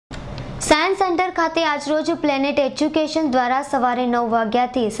Science centre ખાતે આજરોજ planet education દ્વારા સવારે 9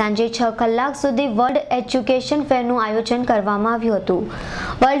 વાગ્યાથી સાંજે 6 કલાક સુધી વર્લ્ડ એજ્યુકેશન ફેરનું આયોજન કરવામાં આવ્યું હતું।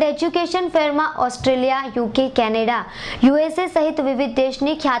 World education ફેરમાં Australia, UK, Canada, USA સહિત વિવિધ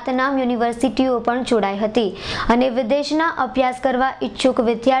દેશની ખ્યાતનામ યુનિવર્સિટીઓ પણ જોડાઈ હતી અને વિદેશના અભ્યાસ કરવા ઈચ્છુક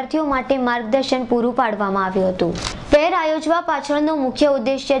વિદ્યાર્થીઓ માટે માર્ગદર્શન પૂરું પાડવામાં આવ્યું હતું। ફેર આયોજવા પાછળનો મુખ્ય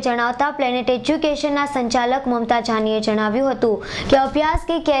ઉદ્દેશ્ય જણાવતા પ્લેનેટ એજ્યુકેશનના સંચાલક મમતા જાનીએ જણાવ્યું હતું કે અભ્યાસ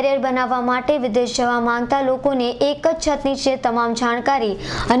કે કેરિયર બનાવવા માટે વિદેશ જવા માંગતા લોકોને એક જ છત નીચે તમામ જાણકારી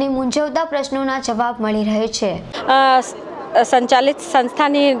અને મૂંઝવતા પ્રશ્નોના જવાબ મળી રહે છે। સંચાલિત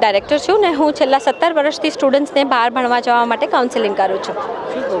સંસ્થાની ડાયરેક્ટર છું ને હું છેલ્લા 17 વર્ષથી સ્ટુડન્ટ્સને બહાર ભણવા જવા માટે કાઉન્સેલિંગ કરું છું।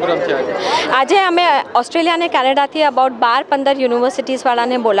 આજે અમે ઓસ્ટ્રેલિયા અને કેનેડાથી અબાઉટ 12-15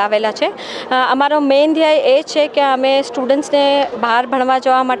 યુનિવર્સિટીઝવાળાને બોલાવેલા છે। અમારો મેઇન ધ્યેય એ છે કે અમે સ્ટુડન્ટ્સને બહાર ભણવા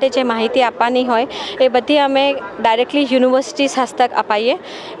જવા માટે જે માહિતી આપવાની હોય એ બધી અમે ડાયરેક્ટલી યુનિવર્સિટીઝ હસ્તક અપાઈએ।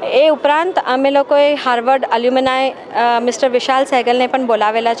 એ ઉપરાંત અમે લોકોએ હાર્વર્ડ એલ્યુમિનાય મિસ્ટર વિશાલ સહેગલને પણ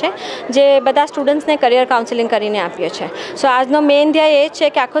બોલાવેલા છે જે બધા સ્ટુડન્ટ્સને કરિયર કાઉન્સેલિંગ કરીને આપીએ છીએ। સો આજનો મેઇન ધ્યેય એ છે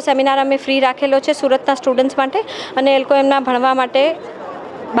કે આખો સેમિનાર અમે ફ્રી રાખેલો છે સુરતના સ્ટુડન્ટ્સ માટે અને એ લોકો એમના ભણવા માટે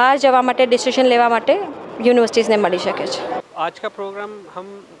બહાર જવા માટે डिसीजन लेवा माटे यूनिवर्सिटीज़ ने मળી શકે છે। आज का प्रोग्राम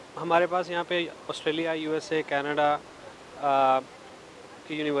हमारे पास यहाँ पे ऑस्ट्रेलिया, यूएसए, कनाडा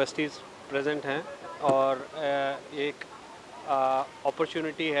की यूनिवर्सिटीज़ प्रेजेंट हैं और एक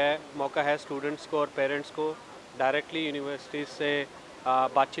अपॉर्चुनिटी है, मौका है स्टूडेंट्स को और पेरेंट्स को डायरेक्टली यूनिवर्सिटीज़ से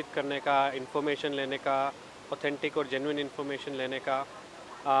बातचीत करने का, इन्फॉर्मेशन लेने का, ऑथेंटिक और जेन्युइन इन्फॉर्मेशन लेने का।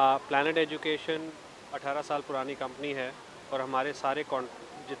 प्लैनेट एजुकेशन 18 साल पुरानी कंपनी है और हमारे सारे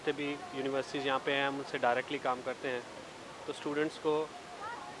जितने भी यूनिवर्सिटीज़ यहाँ पे हैं हम उनसे डायरेक्टली काम करते हैं। तो स्टूडेंट्स को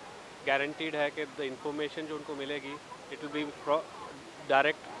गारंटीड है कि द इन्फॉर्मेशन जो उनको मिलेगी it will be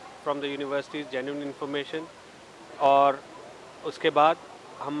direct from the universities, genuine information. और उसके बाद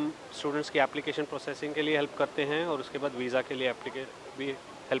हम स्टूडेंट्स की एप्लीकेशन प्रोसेसिंग के लिए हेल्प करते हैं और उसके बाद वीज़ा के लिए भी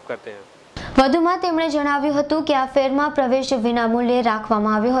हेल्प करते हैं। વધુમાં તેમણે જણાવ્યું હતું કે આ ફેરમાં પ્રવેશ વિનામૂલ્યે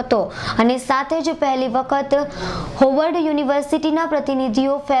રાખવામાં આવ્યો હતો અને સાથે જ પહેલી વખત હોવર્ડ યુનિવર્સિટીના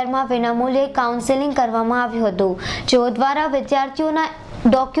પ્રતિનિધિઓ ફેરમાં વિનામૂલ્યે કાઉન્સેલિંગ કરવામાં આવ્યું હતું જેઓ દ્વારા વિદ્યાર્થીઓના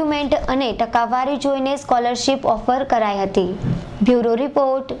ડોક્યુમેન્ટ અને ટકાવારી જોઈને સ્કોલરશિપ ઓફર કરાઈ હતી। Bureau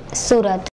report, Surat.